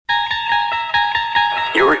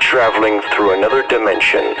you're traveling through another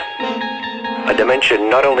dimension. A dimension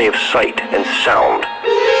not only of sight and sound,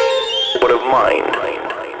 but of mind.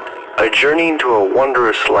 A journey into a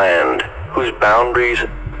wondrous land whose boundaries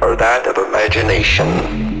are that of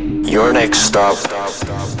imagination. Your next stop,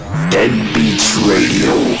 Dead Beats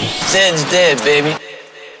Radio. Zed's dead, baby.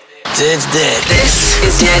 Zed's dead. This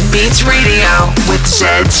is Dead Beats Radio with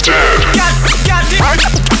Zed's Dead. Goddamn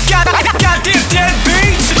Dead Beats. Dead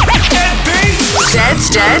Beats. Zed's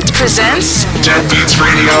Dead presents Dead Beats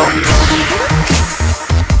Radio.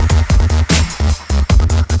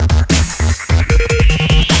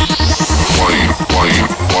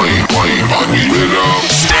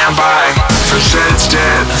 Stand by for Zed's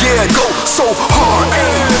Dead. Yeah, go so hard.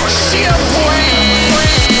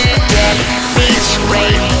 Dead Beats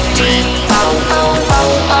Radio.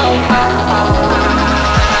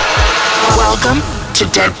 Welcome To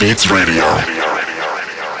Dead Beats Radio.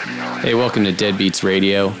 Hey, welcome to Dead Beats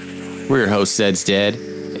Radio. We're your host, Zed's Dead,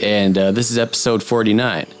 and this is episode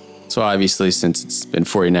 49. So obviously, since it's been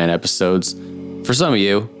 49 episodes, for some of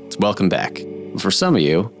you, it's welcome back. For some of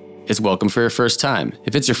you, it's welcome for your first time.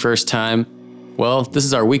 If it's your first time, well, this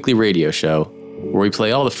is our weekly radio show where we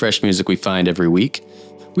play all the fresh music we find every week.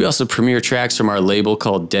 We also premiere tracks from our label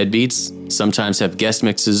called Dead Beats, sometimes have guest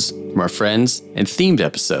mixes from our friends, and themed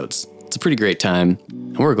episodes. It's a pretty great time,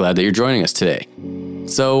 and we're glad that you're joining us today.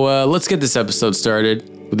 So let's get this episode started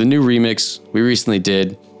with a new remix we recently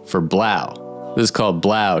did for Blau. This is called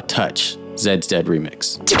Blau Touch, Zed's Dead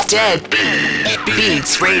remix. Dead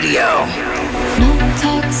Beats Radio. No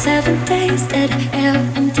talk, 7 days, dead air,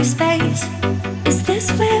 empty space. Is this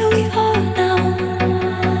where we are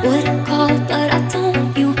now? Would call, but I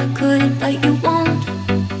don't. You could, but you won't.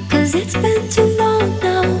 Cause it's been too long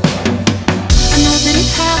now. I know that it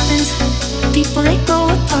happens. People, they go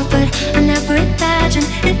apart, but I never imagined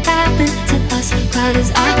it happened to us.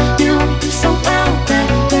 Cause I knew you so well,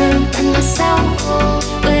 better than myself.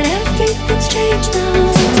 But everything's changed now.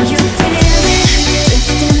 Do you feel it?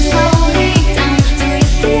 Drifting slowly down. Do you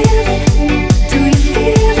feel it? Do you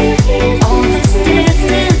feel it? All the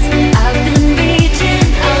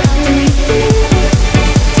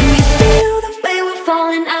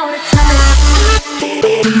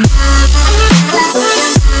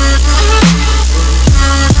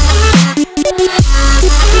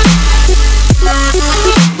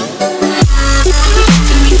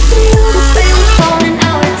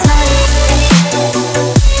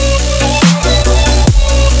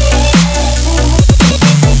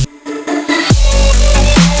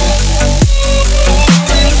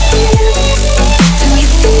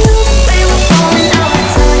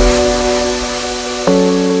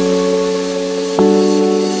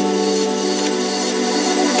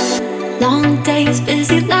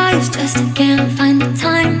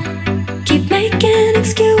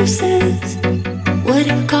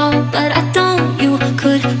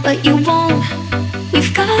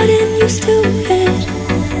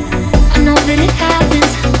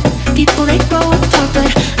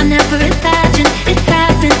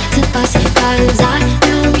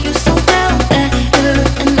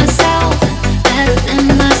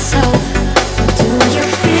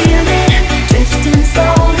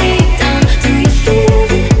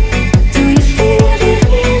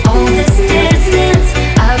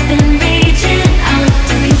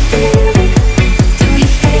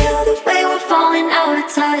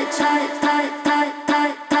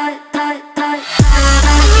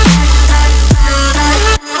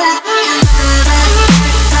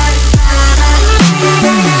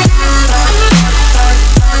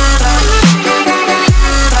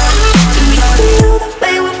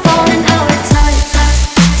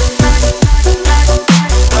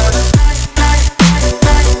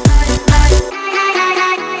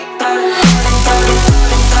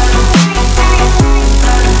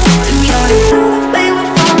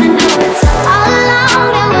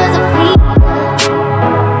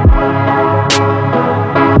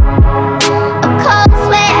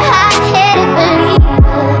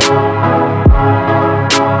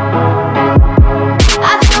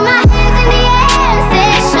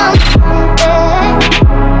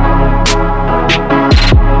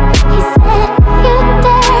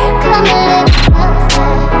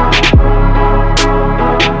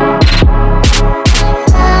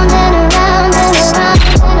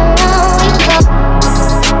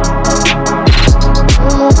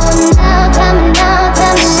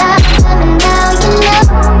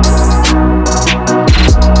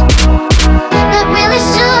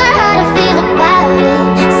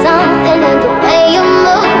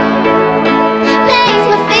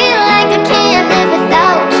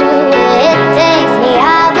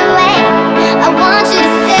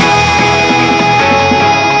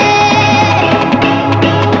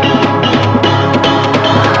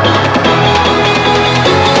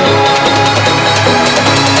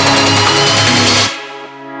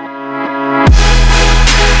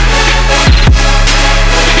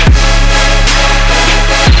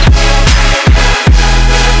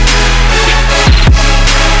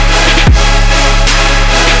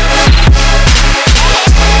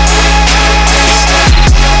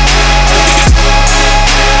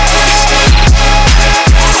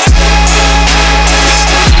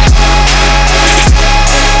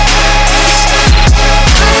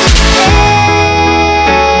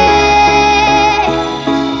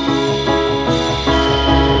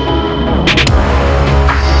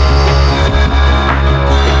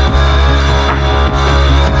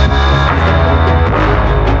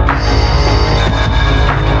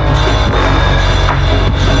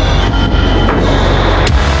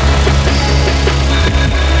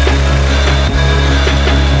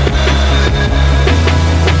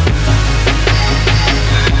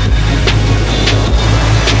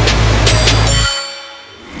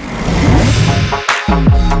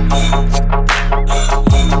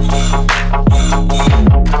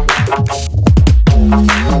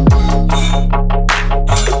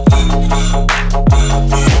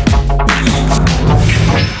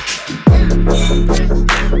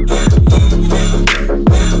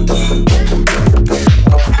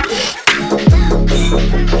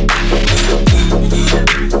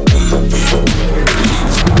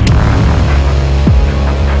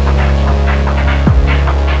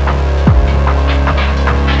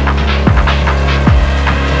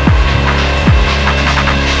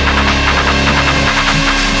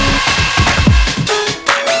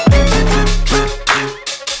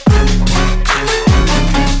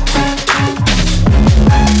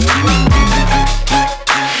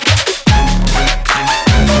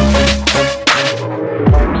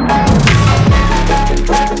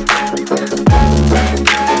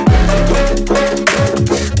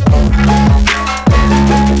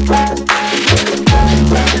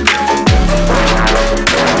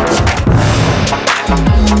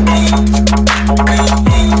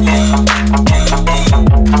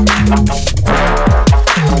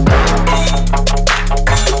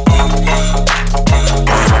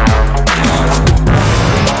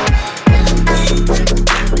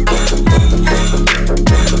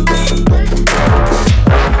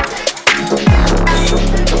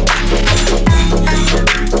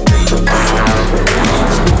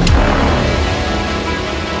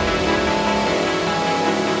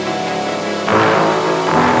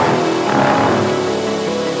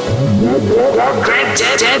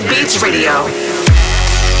Dead Beats Radio.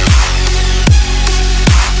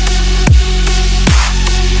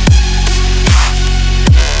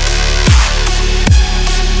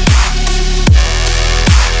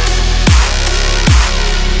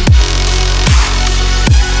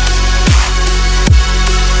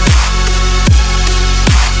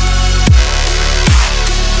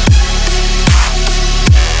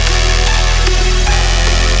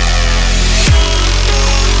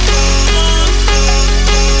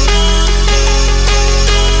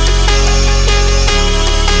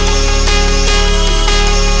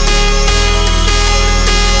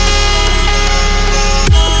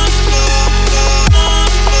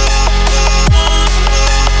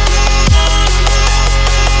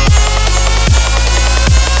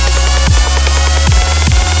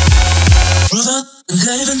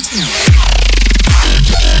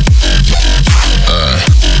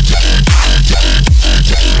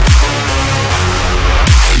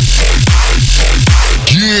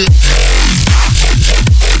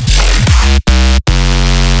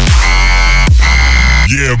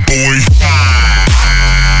 Yeah, boy.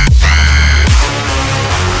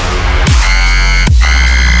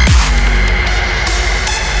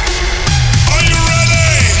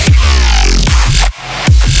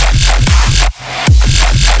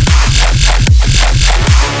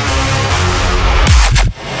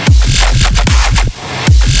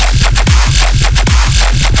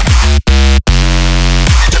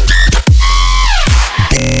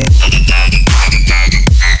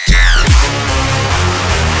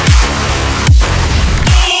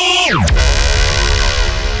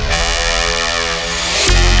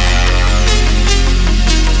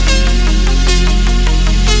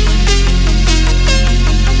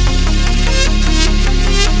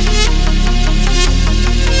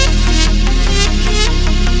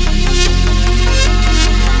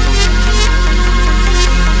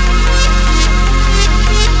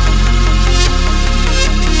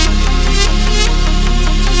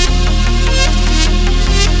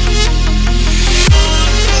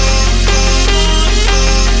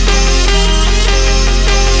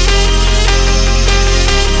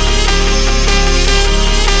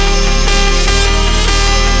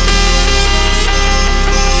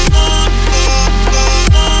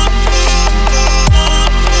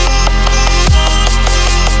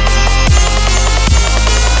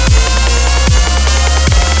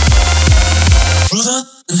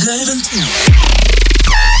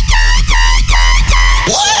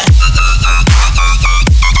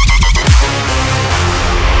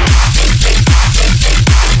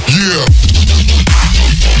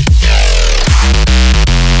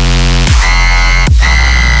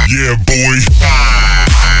 Yeah, boy.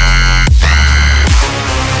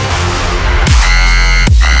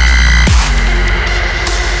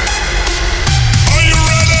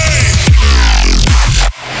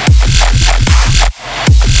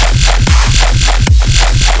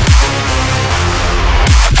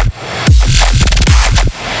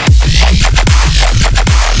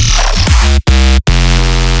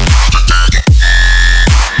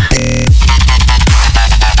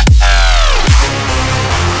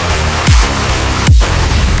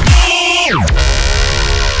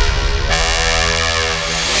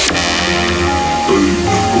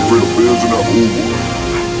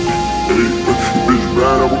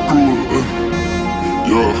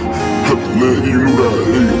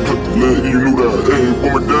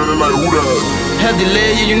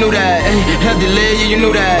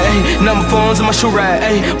 Shoe ride,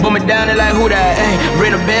 ayy, bump it down it like who that, ayy.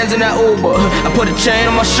 Rent a Benz in that Uber, I put a chain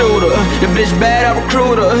on my shoulder. The bitch bad, I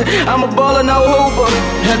recruiter. I'm a baller, no hooper.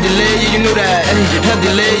 Healthy lady, you knew that, ayy.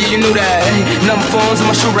 Healthy lady, you knew that, ayy. Number phones in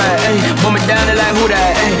my shoe ride, ayy. Bump it down it like who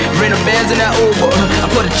that, ayy. Rent a Benz in that Uber, I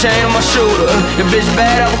put a chain on my shoulder. The bitch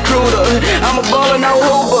bad, I recruiter. I'm a baller, no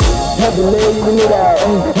hooper. Healthy lady, you knew that,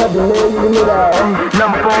 ayy. Healthy lady, you knew that, ayy.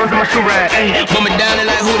 Number phones in my shoe ride, ayy. Bump it down it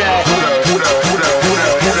like who that, who that, who that, who that, who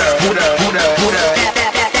that, who that, who that, who that, who that.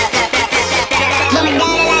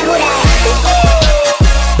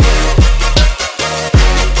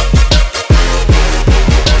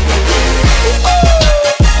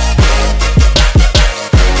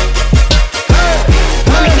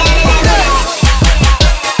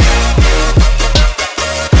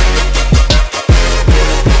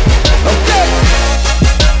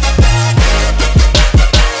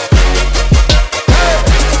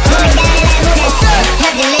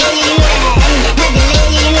 Have you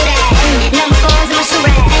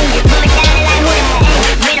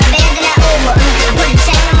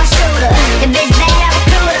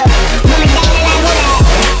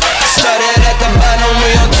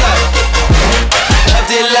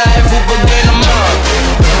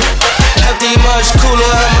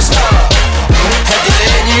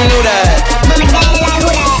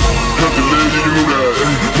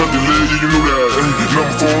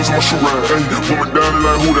phones on my shoe rack, ayy. Put me down and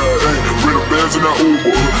like who that, ayy. Ran the bands in that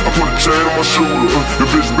Uber, I put a chain on my shoulder. Your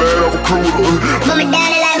bitch bad, I recruit her. Put me down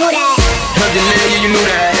and like who that? Heard the lady, you knew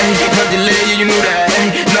that, ayy. Heard the lady, you knew that, ayy.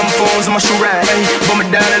 Number phones on my shoe rack, ayy. Put me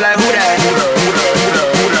down and like who that? Who that, who that, who that,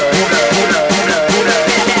 who that, who that, who that, who that, who that.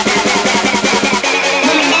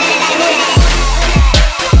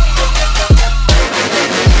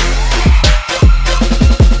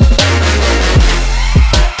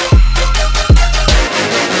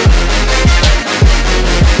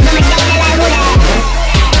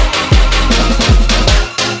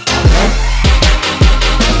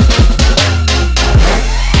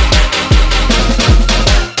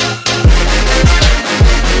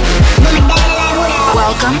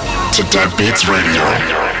 To Dead Beats Radio.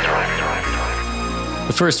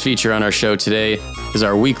 The first feature on our show today is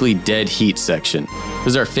our weekly Dead Heat section. This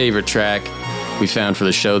is our favorite track we found for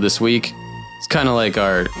the show this week. It's kind of like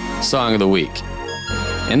our song of the week.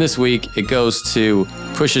 And this week, it goes to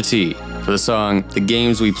Pusha T for the song The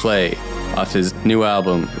Games We Play off his new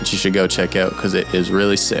album, which you should go check out because it is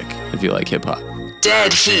really sick if you like hip-hop.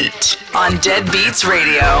 Dead Heat on Dead Beats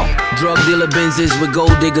Radio. Drug dealer Benzes with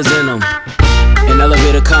gold diggers in them, and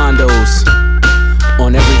elevator condos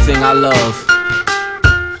on everything I love.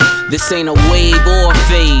 This ain't a wave or a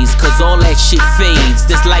phase, cause all that shit fades.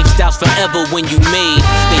 This lifestyle's forever when you made.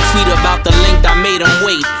 They tweet about the length I made them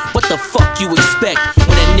wait. What the fuck you expect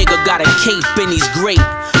when a nigga got a cape and he's great?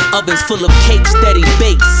 Ovens full of cakes that he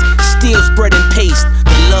bakes, still spreading paste.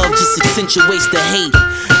 The love just accentuates the hate.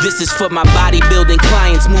 This is for my bodybuilding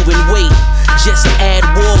clients moving weight. Just add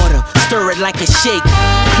water, stir it like a shake.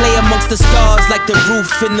 Play amongst the stars like the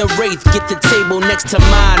roof in the wraith. Get the table next to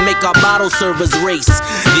mine, make our bottle servers race.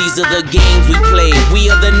 These are the games we play,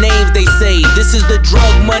 we are the names they say. This is the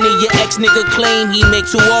drug money your ex-nigga claim he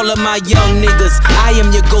makes to all of my young niggas. I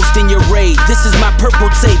am your ghost in your raid. This is my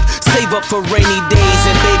purple tape, save up for rainy days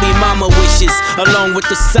and baby mama wishes. Along with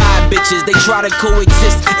the side bitches, they try to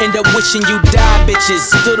coexist, end up wishing you die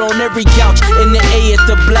bitches. Stood on every couch in the A at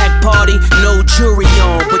the black party. No jury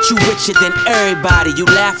on, but you richer than everybody. You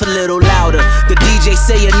laugh a little louder, the DJ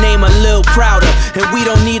say your name a little prouder. And we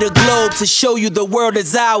don't need a globe to show you the world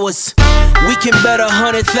is ours. We can bet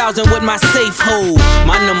 100,000 with my safe hold.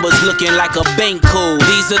 My number's looking like a bank code.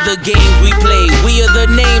 These are the games we play, we are the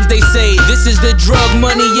names they say. This is the drug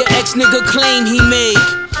money your ex-nigga claim he make.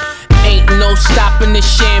 Ain't no stopping the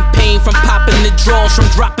champagne from popping the draws, from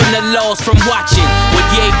dropping the laws, from watching. With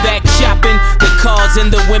yay back shopping, the cars and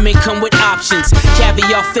the women come with options.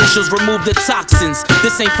 Caviar facials remove the toxins.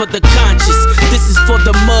 This ain't for the conscious, this is for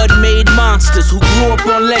the mud-made monsters who grew up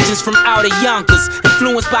on legends from out of Yonkers,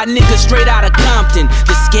 influenced by niggas straight out of Compton.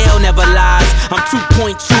 The scale never lies, I'm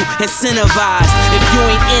 2.2 incentivized. If you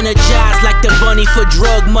ain't energized like the bunny for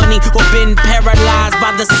drug money, or been paralyzed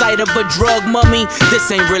by the sight of a drug mummy, this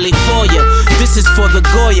ain't really for ya. This is for the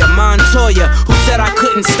Goya, Montoya, who said I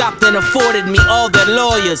couldn't stop then afforded me all their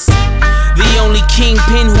lawyers. The only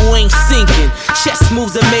kingpin who ain't sinking. Chess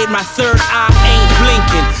moves that made my third eye ain't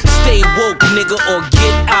blinking. Stay woke, nigga, or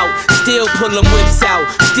get out. Still pull them whips out,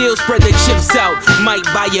 still spread the chips out. Might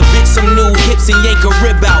buy your bitch some new hips and yank a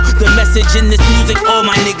rib out. The message in this music all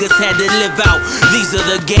my niggas had to live out. These are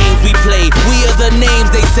the games we play, we are the names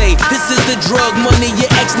they say. This is the drug money your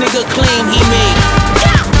ex-nigga claim he made.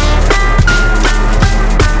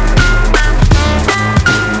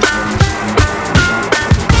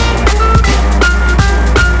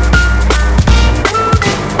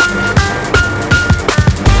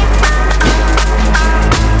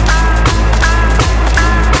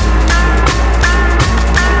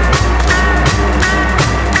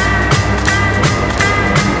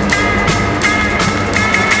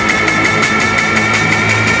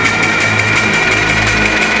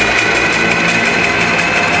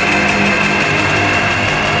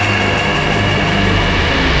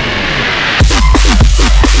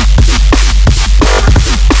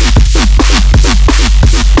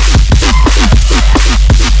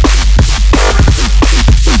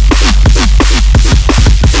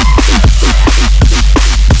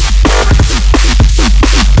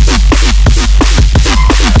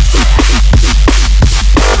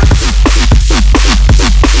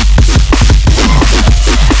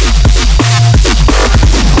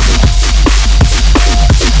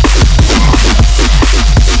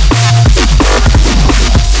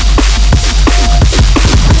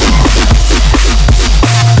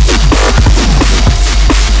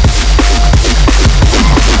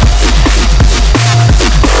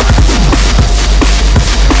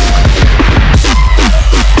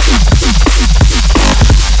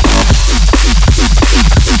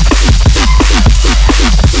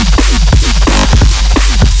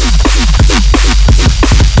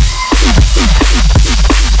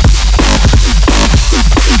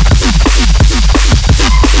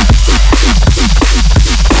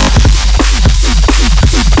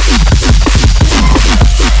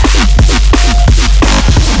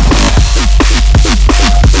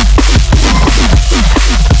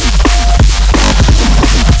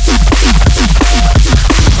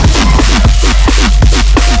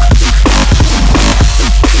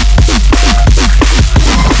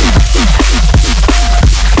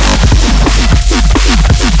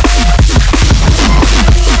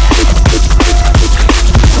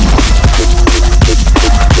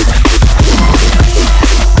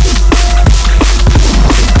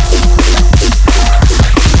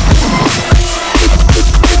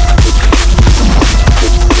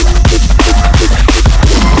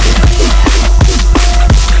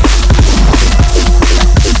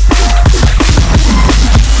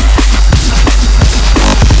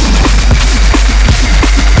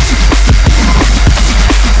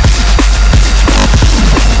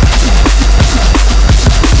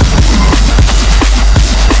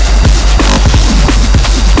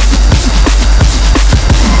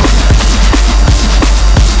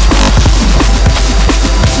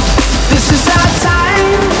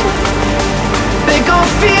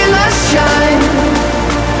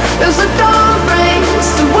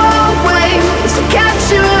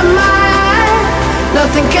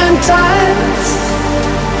 Nothing can touch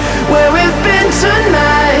where we've been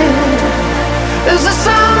tonight. As the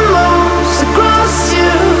sun moves across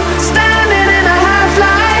you, standing in a half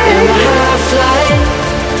light. In a half light.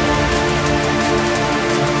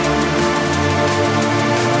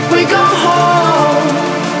 We go home.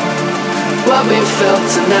 What we felt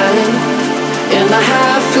tonight. In a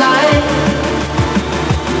half light.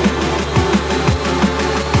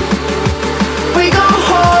 We go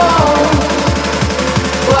home.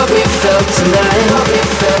 What we felt tonight. What we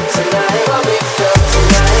felt tonight. What we felt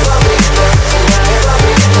tonight. What we felt tonight. What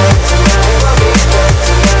we felt tonight. What we felt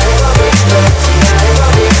tonight. What we felt tonight. What we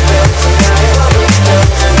felt tonight. What we felt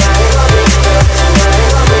tonight. What we felt tonight. What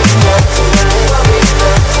we felt tonight. What we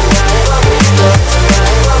felt tonight.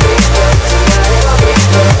 What we felt tonight. What we felt tonight. What we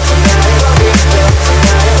felt tonight. What we felt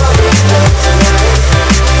tonight. What we felt tonight.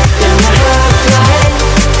 In the half light.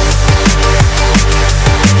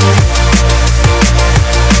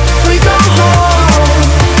 We go home.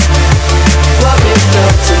 What we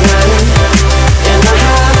felt tonight. In the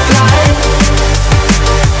half light.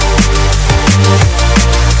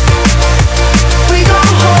 We go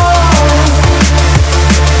home.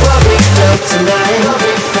 What we felt tonight. What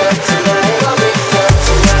we felt tonight. What we felt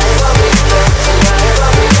tonight. What we felt tonight. What we felt tonight. What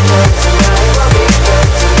we felt tonight. What we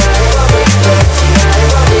felt tonight. What we felt tonight. What we felt tonight.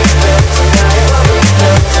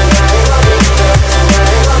 What we felt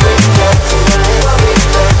tonight. What we felt tonight. What we felt tonight. What we felt tonight. What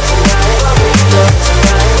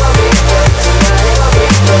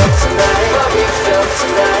we felt tonight. What we felt tonight. What we felt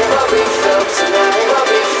tonight. What we felt tonight. What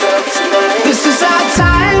we felt tonight. This is our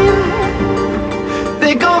time.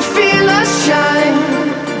 They gon' feel us shine.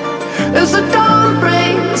 As the dawn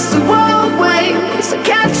breaks, the world waits. I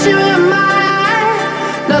catch you in my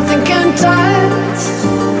eye. Nothing can touch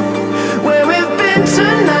where we've been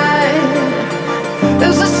tonight.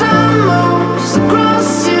 As the sun moves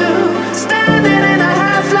across you, standing in a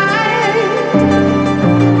half light.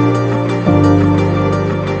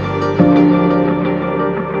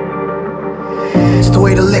 It's the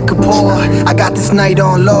way the liquor pour. I got this night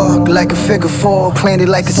on lock, like a figure four, planted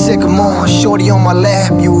like a sycamore. Shorty on my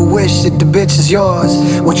lap, you would wish that the bitch is yours.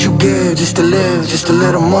 What you give just to live, just a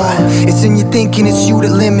little more. It's in your thinking, it's you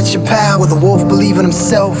that limits your power. The wolf believe in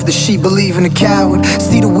himself, the sheep believe in the coward.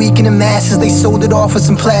 See the weak in the masses, they sold it off for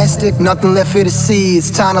some plastic. Nothing left here to see, it's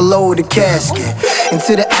time to lower the casket.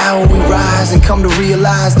 Into the hour we rise and come to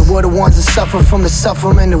realize that we're the ones that suffer from the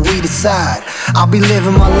suffering that we decide. I'll be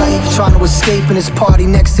living my life, trying to escape in this party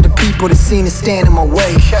next to the people that seem to stand in my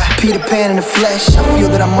way. Peter Pan in the flesh, I feel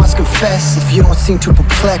that I must confess. If you don't seem too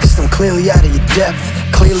perplexed, I'm clearly out of your depth,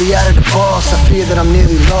 clearly out of the box. I fear that I'm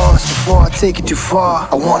nearly lost. Before I take it too far,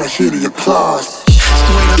 I wanna hear the applause. It's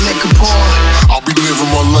the way the liquor pour. I'll be living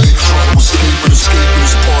my life, trying to escape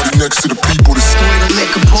this party next to the people. It's the way the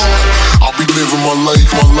liquor pour. I'll be living my life,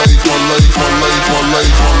 my life, my life, my life, my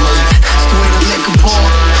life, my life. It's the way the liquor pour.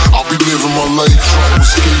 I'll be living my life, trying to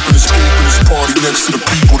escape this party next to the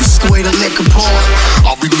people. It's the way the liquor pour.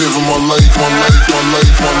 I'll be living my life, my life, my life,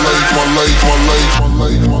 my life, my life, my life, my life, my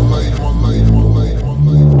life, my life, my life, my life,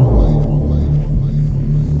 my life.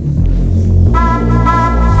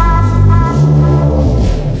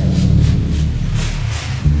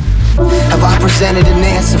 Have I presented an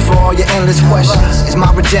answer for all your endless questions? Is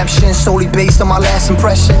my redemption solely based on my last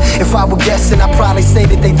impression? If I were guessing, I'd probably say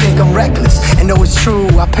that they think I'm reckless. And though it's true,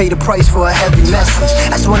 I pay the price for a heavy message.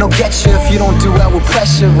 That's when I'll get you if you don't do well with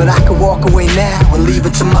pressure. But I could walk away now and leave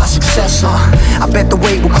it to my successor. I bet the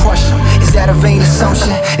weight will crush them. Is that a vain assumption?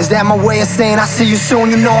 Is that my way of saying I see you soon,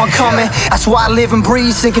 you know I'm coming? That's why I live and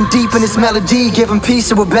breathe, sinking deep in this melody, giving peace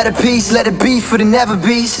to a better peace. Let it be for the never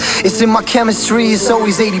be's. It's in my chemistry, it's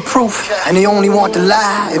always 80 proof. And they only want the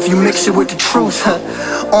lie if you mix it with the truth.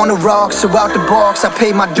 On the rocks or out the box, I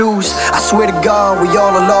pay my dues. I swear to God, we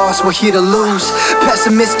all are lost, we're here to lose.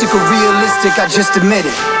 Pessimistic or realistic, I just admit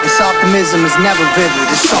it. This optimism is never vivid,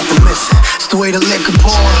 there's something missing. It's the way the liquor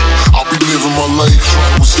pour. I'll be living my life,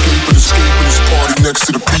 trying to escape this party next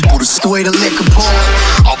to the people. It's the way the liquor pour.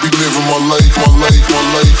 I'll be living my life, my life, my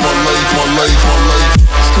life, my life, my life, my life.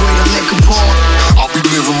 It's the way the liquor pour. I'll be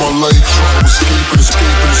living my life, trying to escape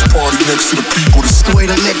this party next to the people. It's the way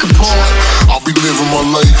the liquor pour. I'll be living my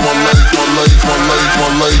life, my life, my life, my life, my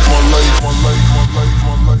life, my life, my life, my life, my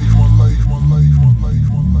life, my life, my life, my life, my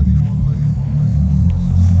life, my life, my life.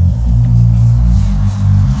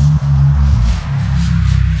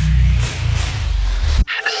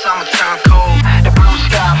 The summertime cold, the blue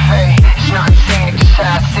sky fade. It's nothing scenic, just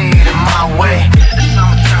how I see it in my way. The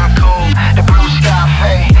summertime cold, the blue sky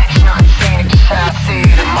fade. It's nothing scenic, just how I see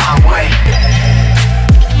it in my way.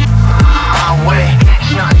 My way,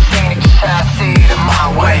 it's nothing scenic, just how I see it in my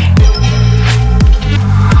way.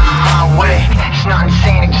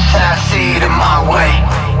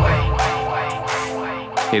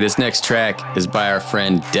 this next track is by our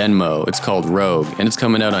friend Denmo. It's called Rogue, and it's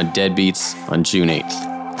coming out on Dead Beats on June 8th.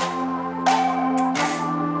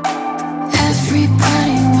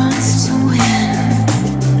 Everybody wants to win.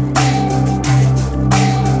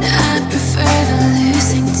 I prefer the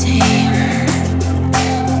losing team.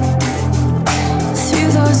 Threw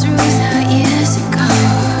those rules out years ago,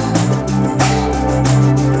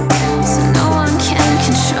 so no one can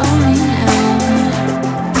control me now.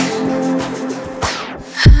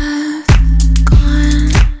 I've gone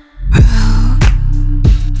rogue.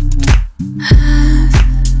 I've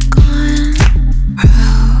gone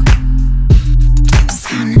rogue.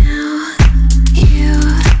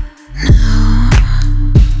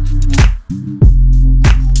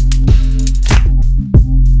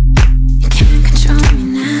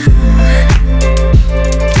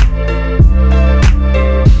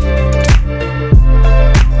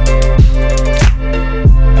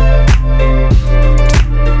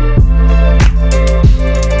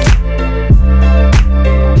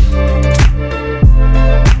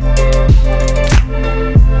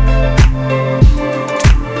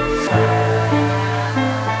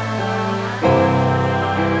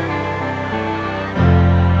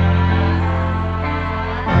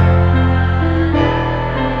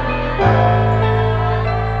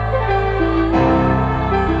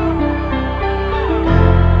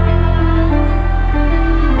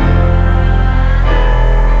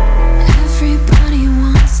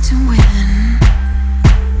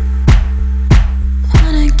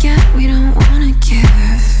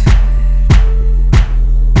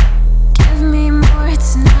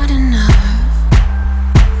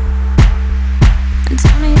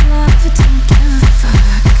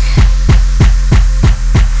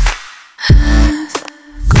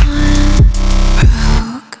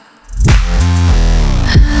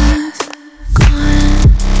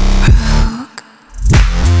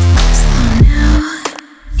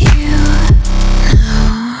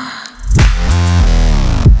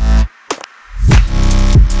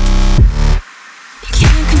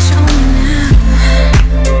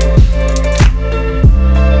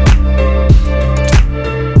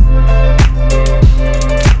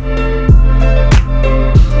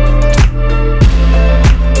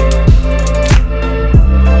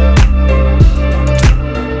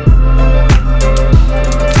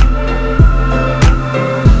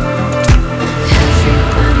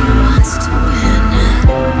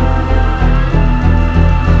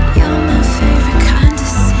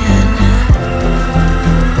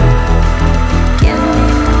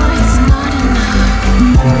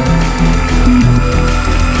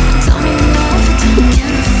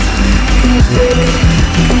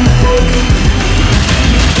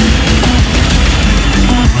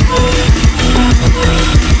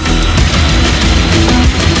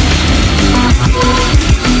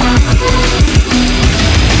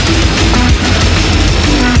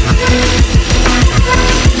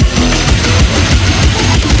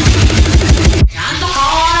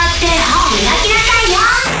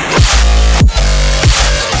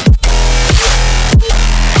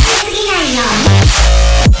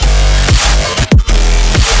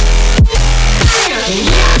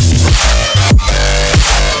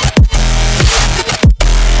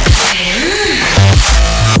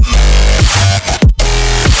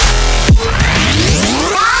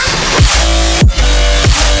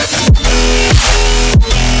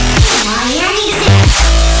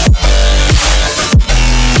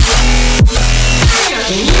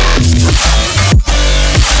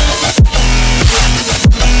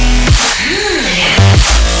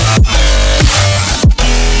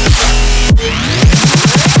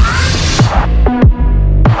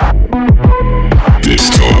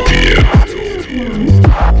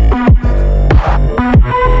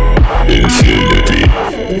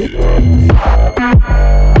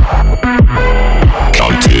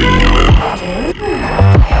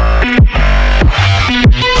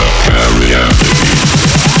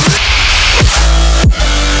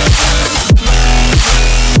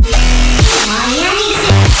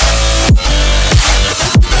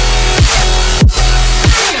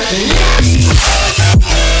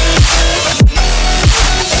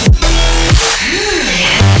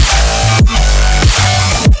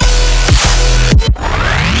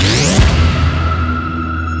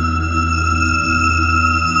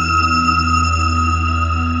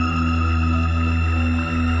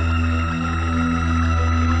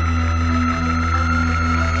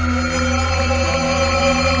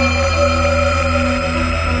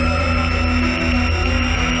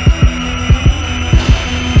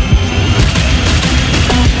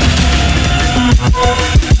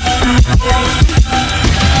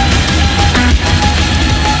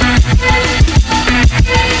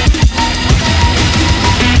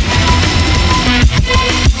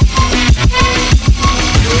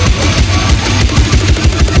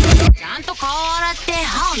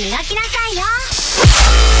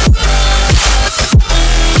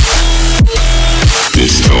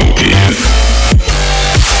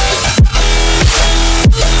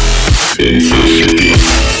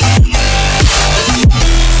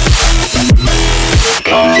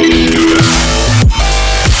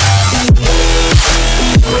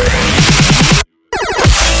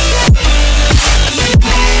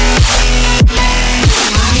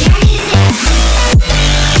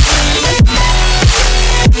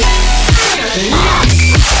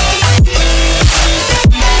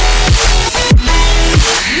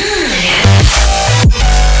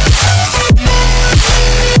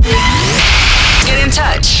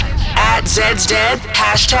 Zed's Dead,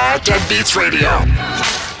 hashtag Deadbeats Radio.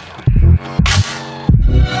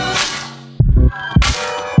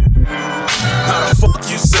 How the fuck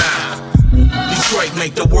you sound? Detroit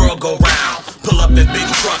make the world go round. Pull up in big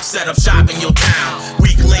trucks, set up shop in your town.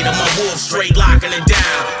 Week later, my wolves straight locking it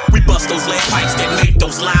down. We bust those lead pipes that make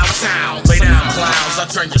those loud sounds. Lay down, clowns, I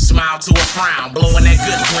turn your smile to a frown. Blowing that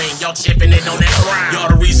good green, y'all chipping it on that ground. Y'all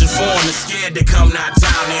the reason for them is scared to come not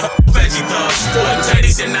down here. Veggie thugs, sporting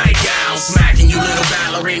teddies and nightgowns. Smacking you little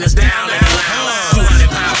ballerinas down in the lounge. 200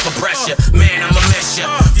 pounds for pressure, man, I'ma miss ya.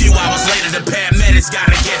 Few hours later, the paramedics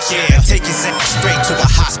gotta get ya. Take his ass straight to a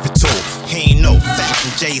hospital. He ain't no Fat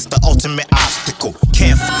and J's the ultimate obstacle.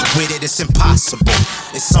 Can't fuck with it, it's impossible.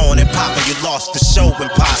 It's on and poppin', you lost the show,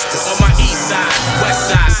 imposters. On my east side, west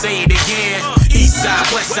side, say it again. East side,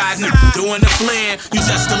 west side, doing the flare. You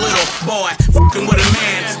just a little boy, fucking with a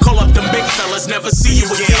man. Call up them big fellas, never see you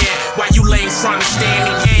again. Why you lames trying to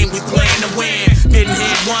stand the game, we playin' to win. Didn't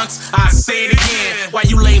hit once, I say it again. Why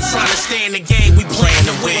you lames trying to stand the game, we playin'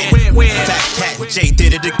 to win. Fat Cat and Jay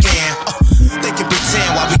did it again. They can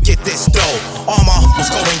pretend while we get this dough. All my hoes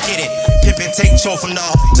go and get it. Pimp and take cho from the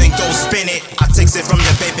hoes and go spin it. I takes it from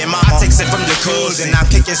the baby mama, I takes it from the cousin. I'm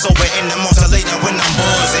kicking sober in the monster later when I'm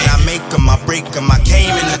buzzing. I make 'em, I break 'em, I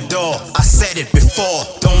came in the door. I said it before,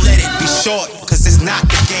 don't let it be short. Cause it's not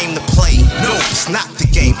the game to play. No, it's not the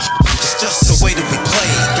game. It's just the way that we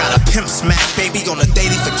play. Got a pimp smack baby on a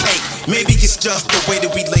daily for cake. Maybe it's just the way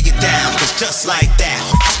that we lay it down. Cause just like that,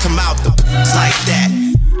 come out the like that.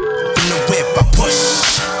 In the whip I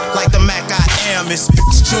push, like the Mac I am. It's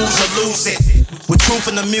choose or lose it. With truth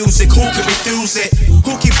in the music, who can refuse it?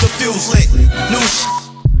 Who keeps the fuse lit? New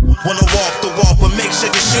wanna walk the walk, but make sure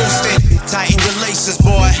your shoes fit. Tighten your laces,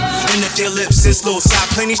 boy. And if your lips is loose, I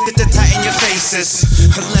plenty shit to tighten your faces.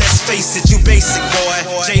 Let's face it, you basic, boy.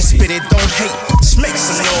 Jay spit it, don't hate, just make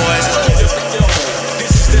some noise.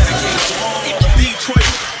 This is dedicated to all Detroit,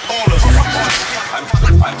 all of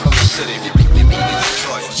them. I'm from the city.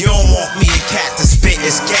 You don't want me a cat to spit,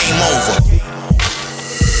 it's game over.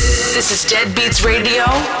 This is Deadbeats Radio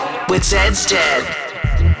with Zed's Dead.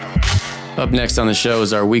 Up next on the show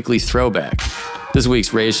is our weekly throwback. This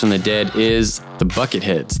week's Raised from the Dead is The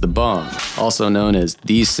Bucketheads, The Bomb, also known as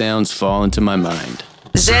These Sounds Fall Into My Mind.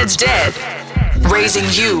 Zed's Dead, raising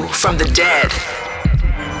you from the dead.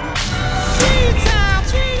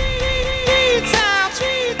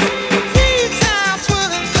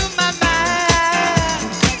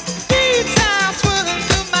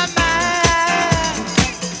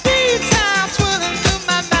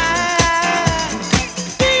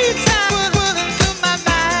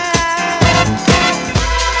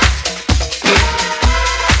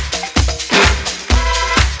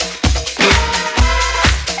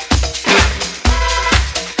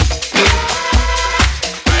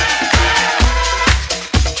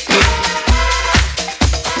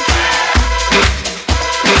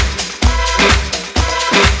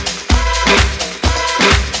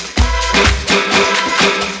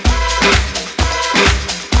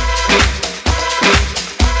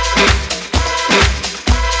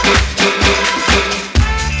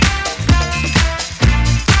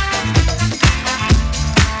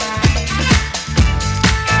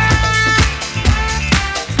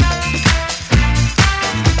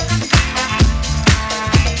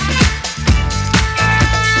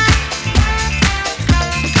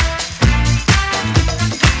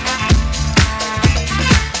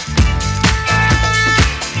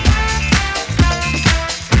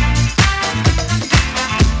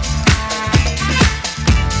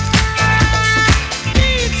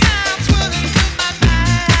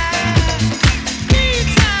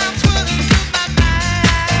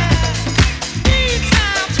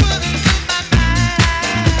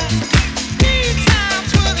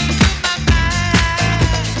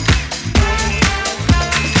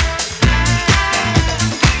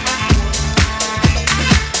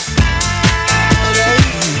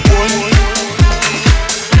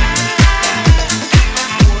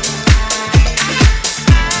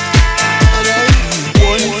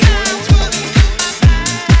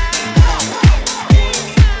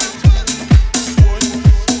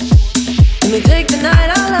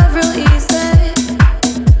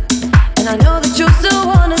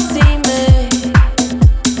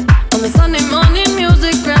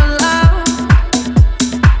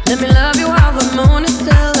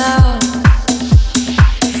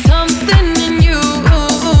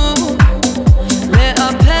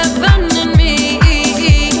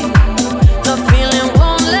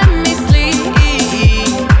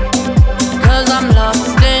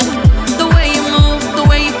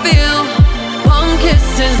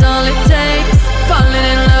 is all it takes. Falling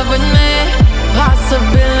in love with me.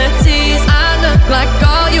 Possibilities. I look like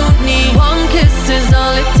all you need. One kiss is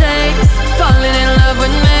all it takes. Falling in love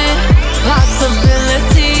with me.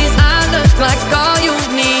 Possibilities. I look like all you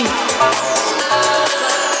need.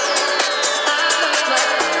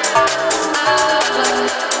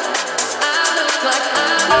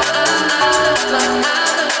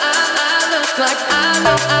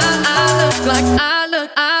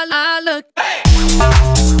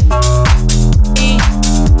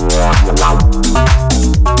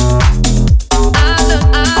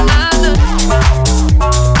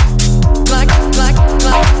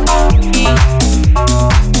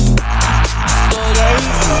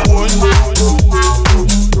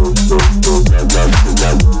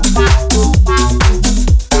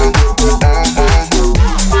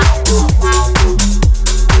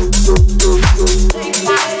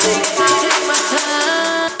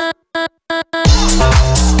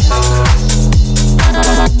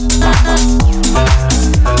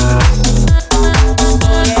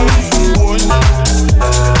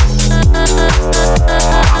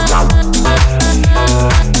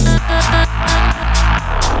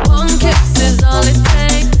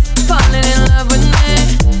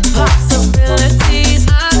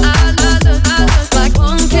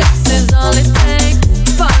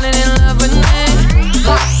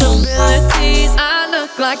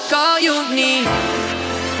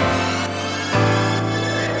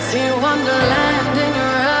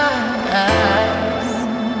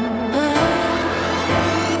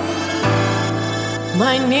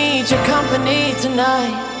 Might need your company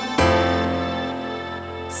tonight.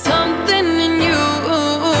 Something in you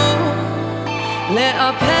lit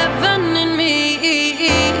up heaven in me.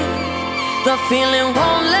 The feeling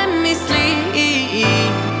won't let me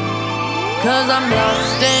sleep, 'cause I'm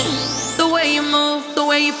lost in the way you move, the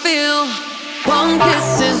way you feel. One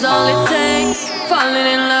kiss is all it takes. Falling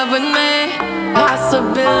in love with me.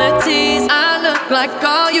 Possibilities. I look like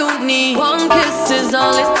all you need. One kiss is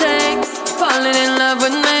all it takes. Falling in love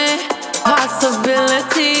with me.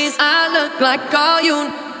 Possibilities. I look like all you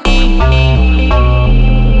need.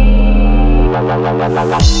 I look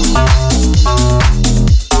like me.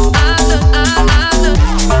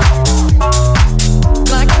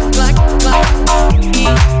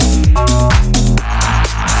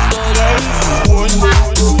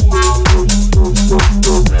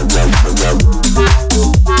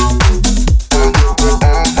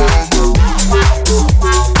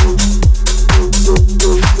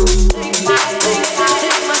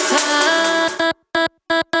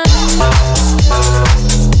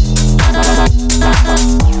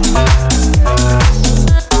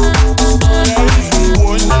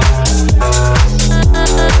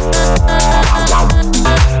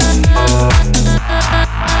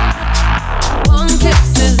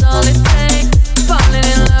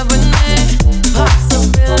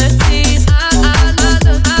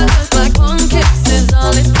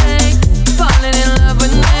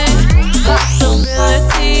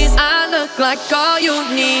 Like all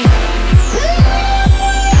you need.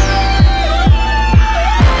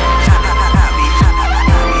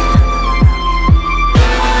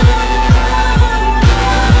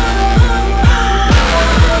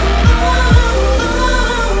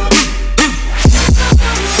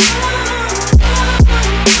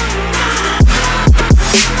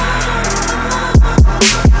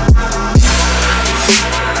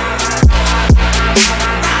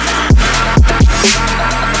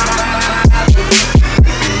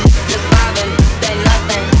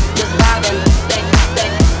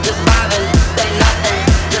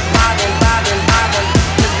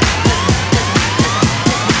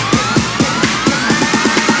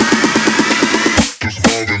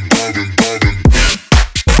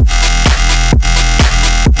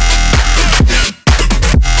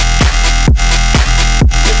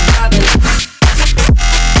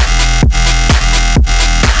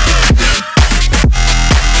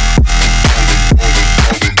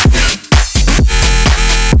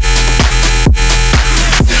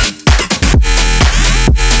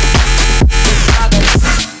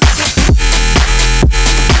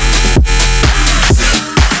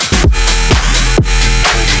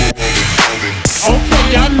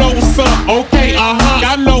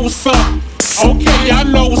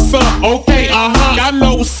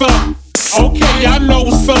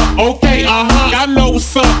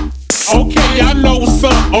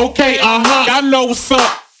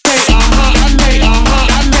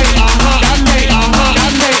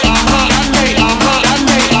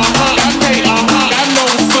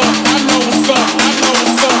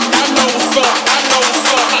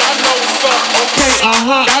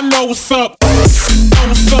 I know what's up.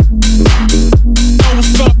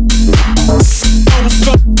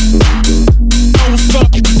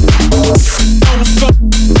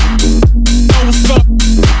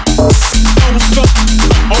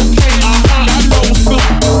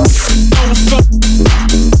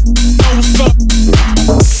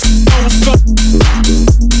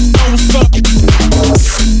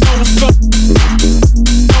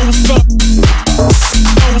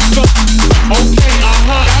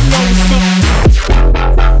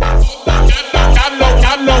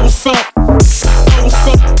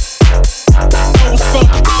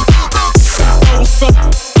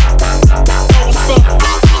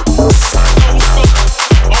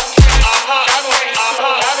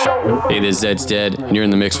 Hey, this is Zed's Dead, and you're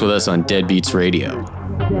in the mix with us on Dead Beats Radio.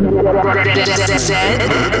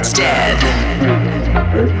 Zed's Dead.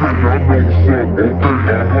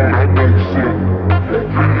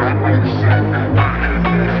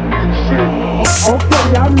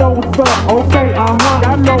 Okay, I know what's up. Okay,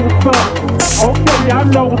 I know what's up. Okay, I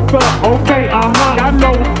know what's up. Okay, I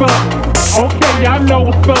know what's up. Okay, I know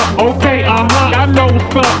what's up. Okay, I know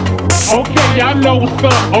what's up. Okay, I know what's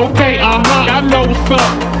up. Okay, I know what's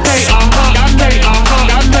up.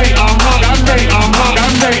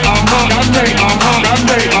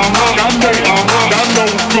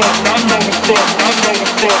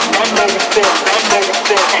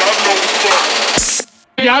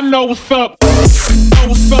 Hey, I know what's up. Know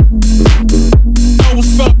what's up. Know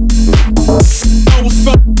what's up. Know what's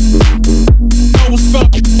up. Know what's up.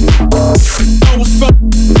 Know what's up.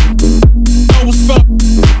 Know what's up.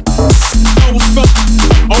 Know what's up.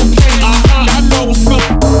 Okay, I know what's up.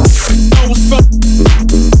 Know what's up.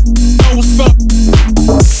 Know what's up. Know what's up.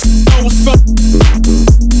 Know what's up. Know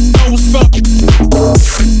what's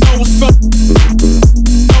up.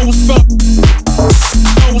 Know what's up.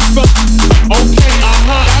 Know what's up. Okay, I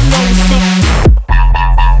know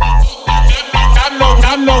what's up.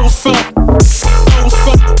 I know what's up. Know what's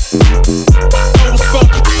up. Know what's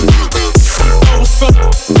up. Know what's up. Know what's up.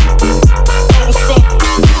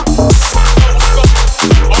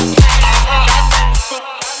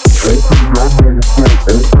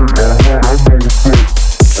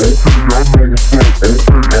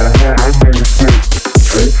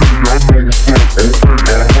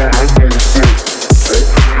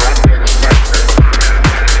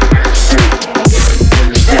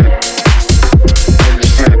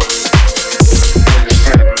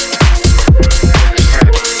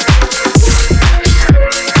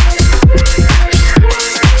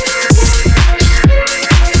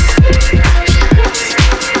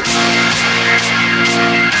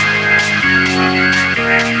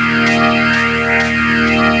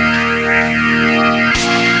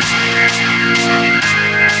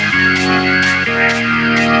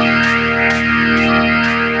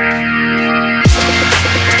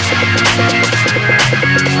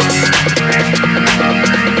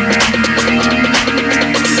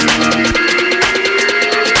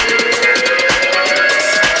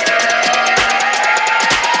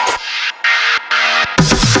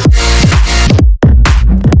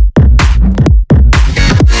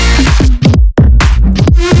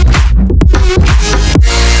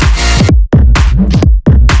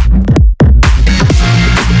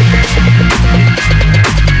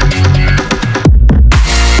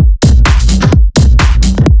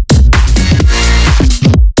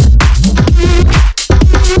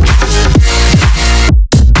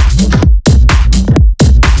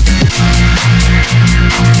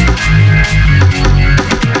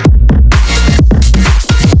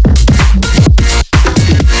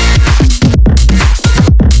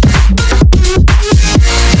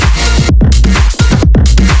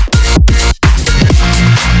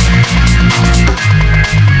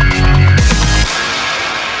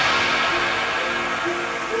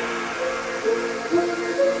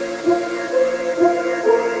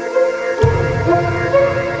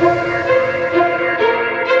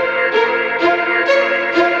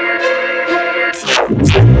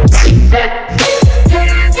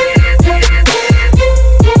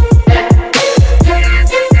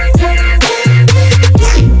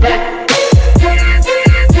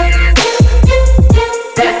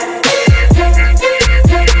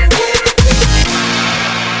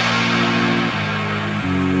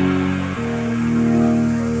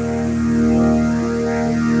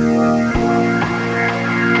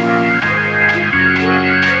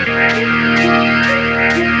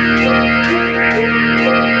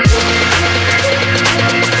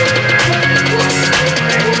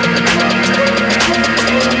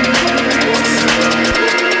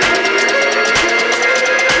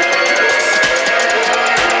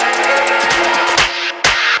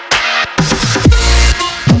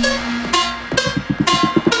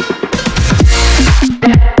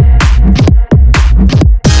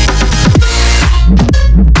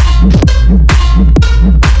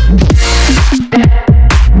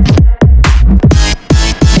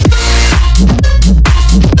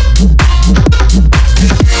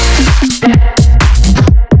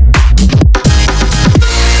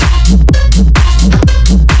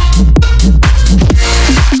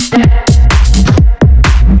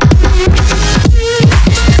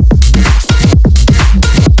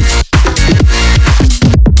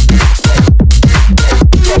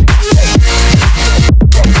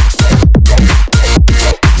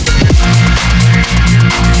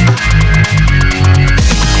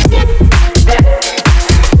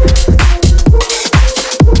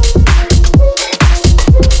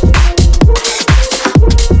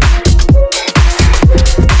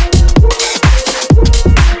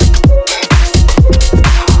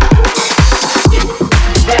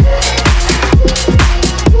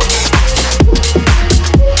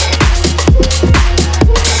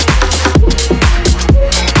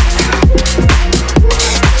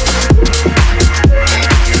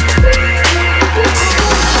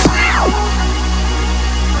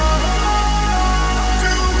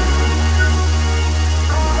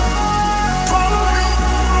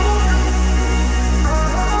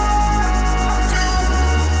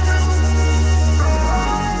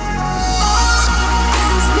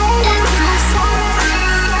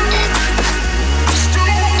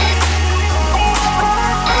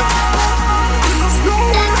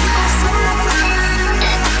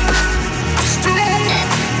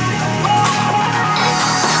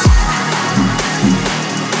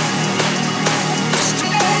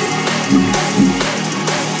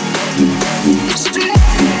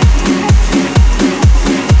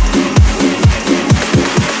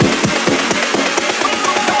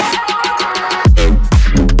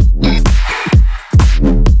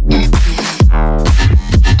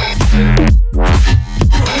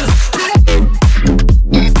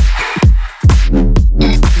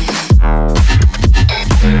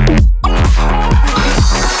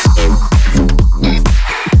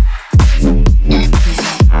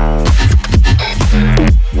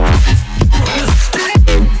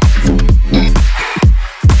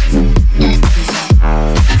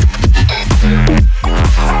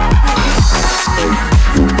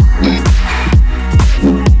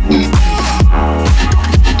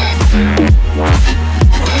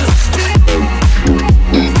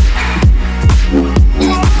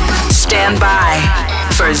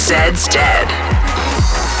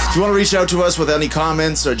 If you want to reach out to us with any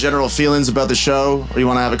comments or general feelings about the show, or you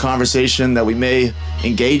want to have a conversation that we may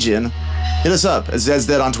engage in, hit us up at Zed's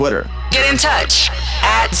Dead on Twitter. Get in touch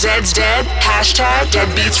at Zed's Dead, hashtag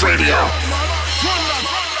Deadbeats Radio.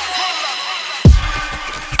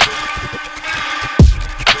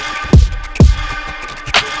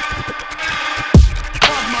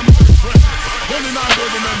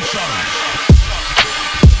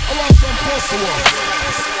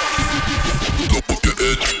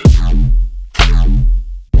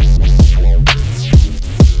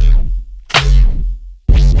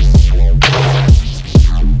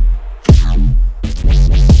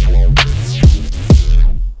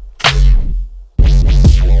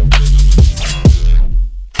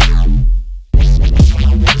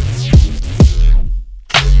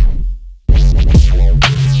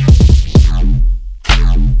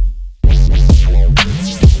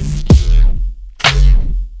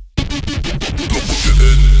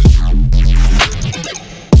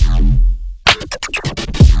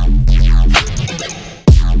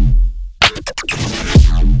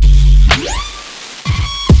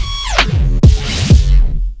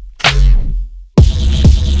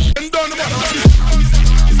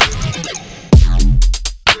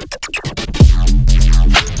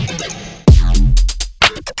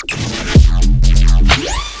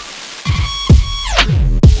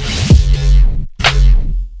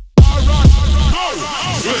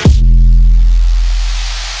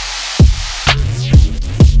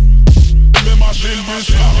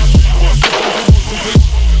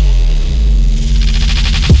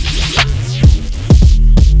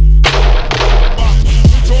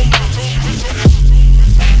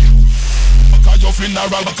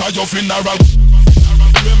 Funeral.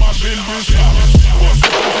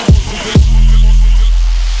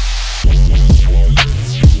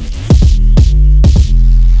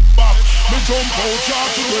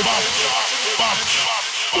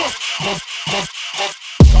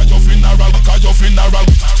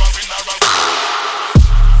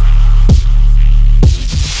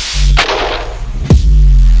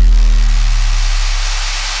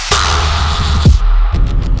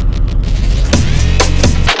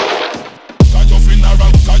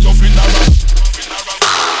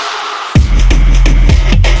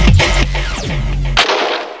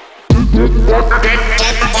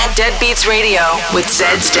 Deadbeats Radio with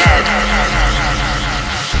Zed's Dead.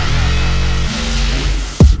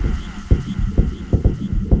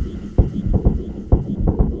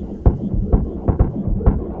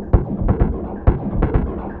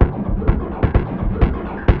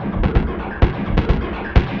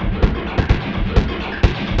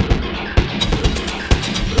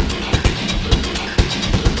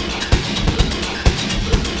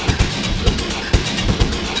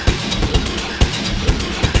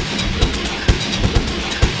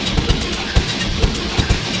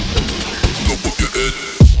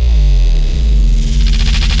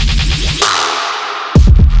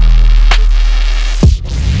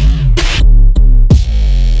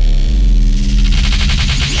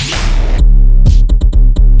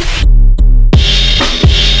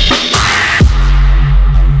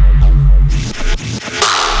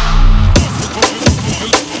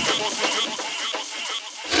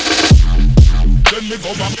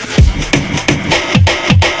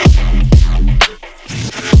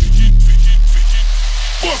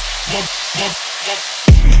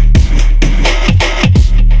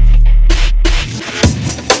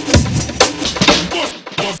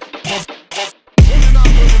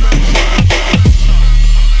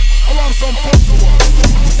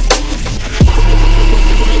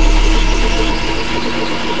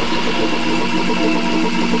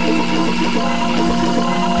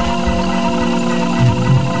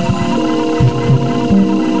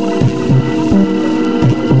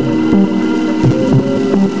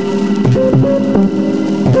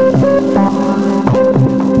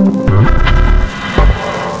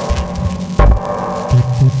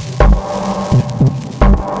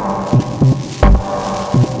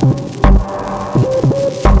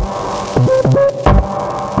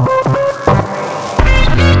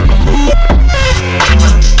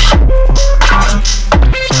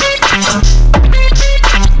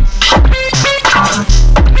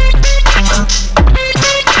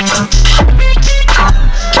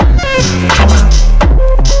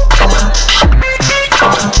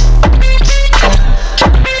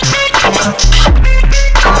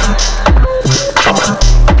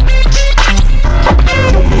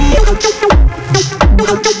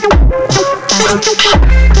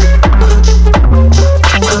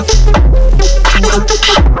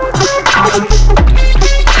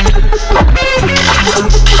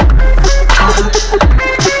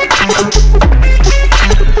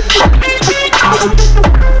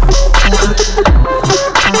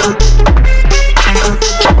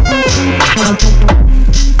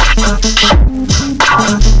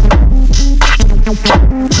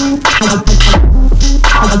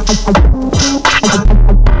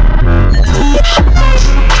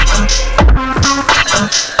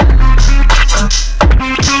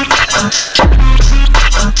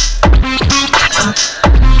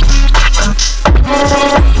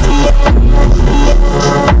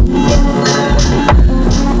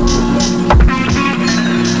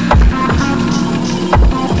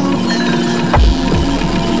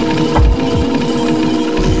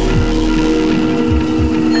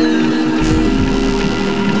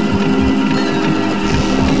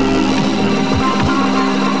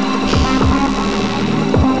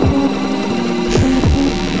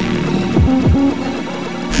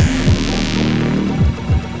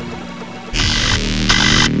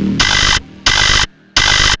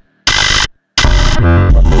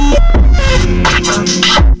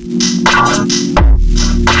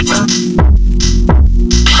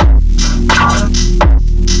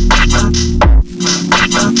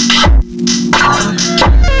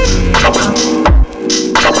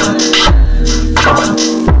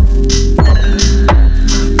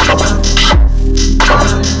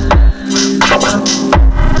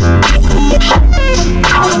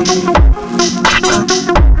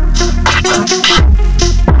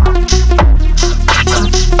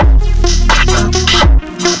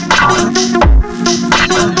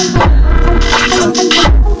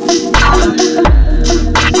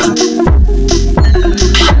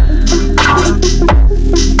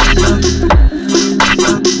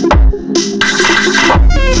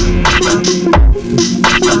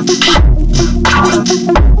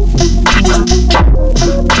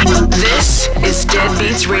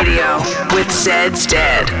 Zed's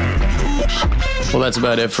Dead. Well, that's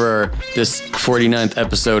about it for this 49th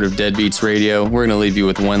episode of Dead Beats Radio. We're going to leave you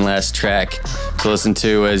with one last track to listen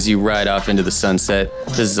to as you ride off into the sunset.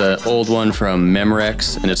 This is an old one from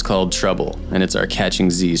Memorex, and it's called Trouble, and it's our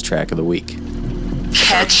Catching Z's track of the week.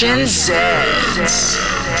 Catching Z's.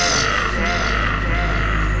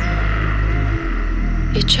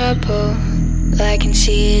 Your trouble, I can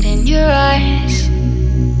see it in your eyes.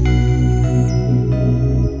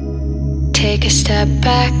 Take a step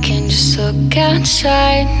back and just look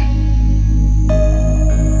outside.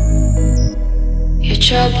 Your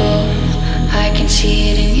trouble, I can see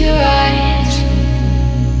it in your eyes.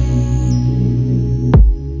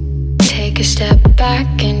 Take a step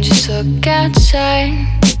back and just look outside.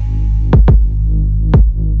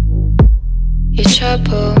 Your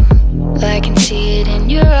trouble, I can see it in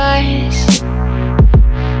your eyes.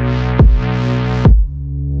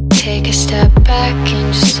 Take a step back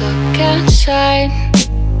and just look outside.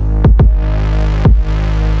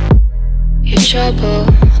 Your trouble,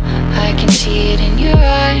 I can see it in your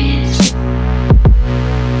eyes.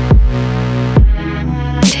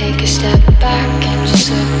 Take a step back and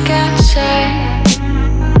just look outside.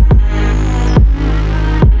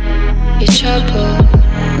 Your trouble,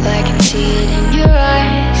 I can see it in your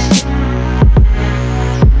eyes.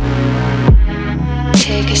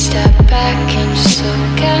 Take a step back and just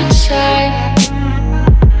look outside.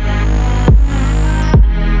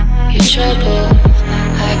 Your trouble,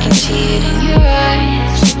 I can see it in your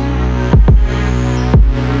eyes.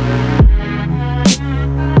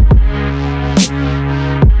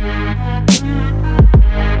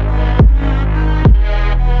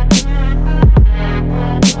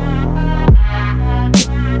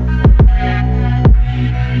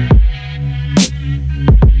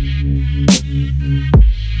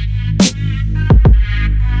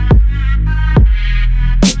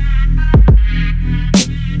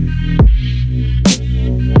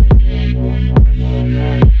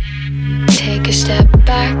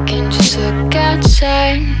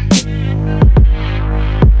 Outside.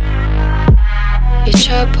 Your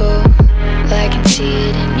trouble, I can see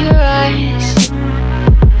it in your eyes.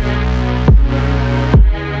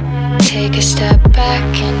 Take a step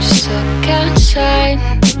back and just look outside.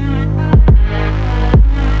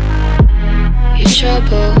 Your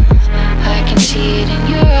trouble, I can see it in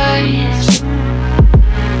your eyes.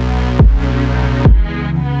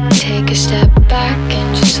 Take a step back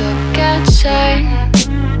and just look outside.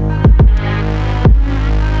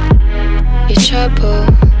 Your trouble,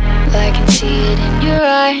 I can see it in your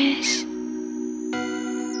eyes.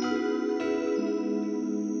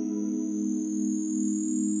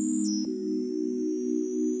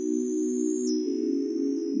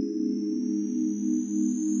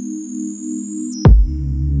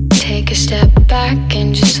 Take a step back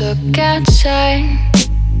and just look outside.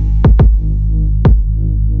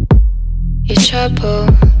 Your trouble,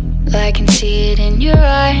 I can see it in your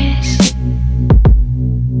eyes.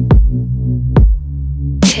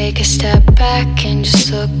 Take a step back and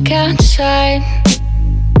just look outside.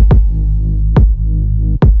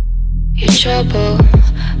 Your trouble,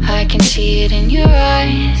 I can see it in your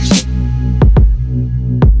eyes.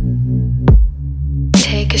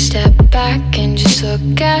 Take a step back and just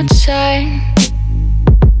look outside.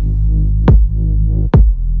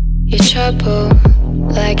 Your trouble,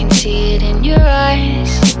 I can see it in your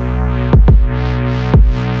eyes.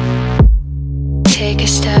 Take a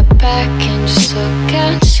step back and just look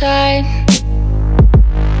outside.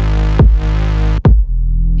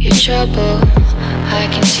 Your trouble, I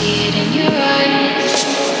can see it in your eyes.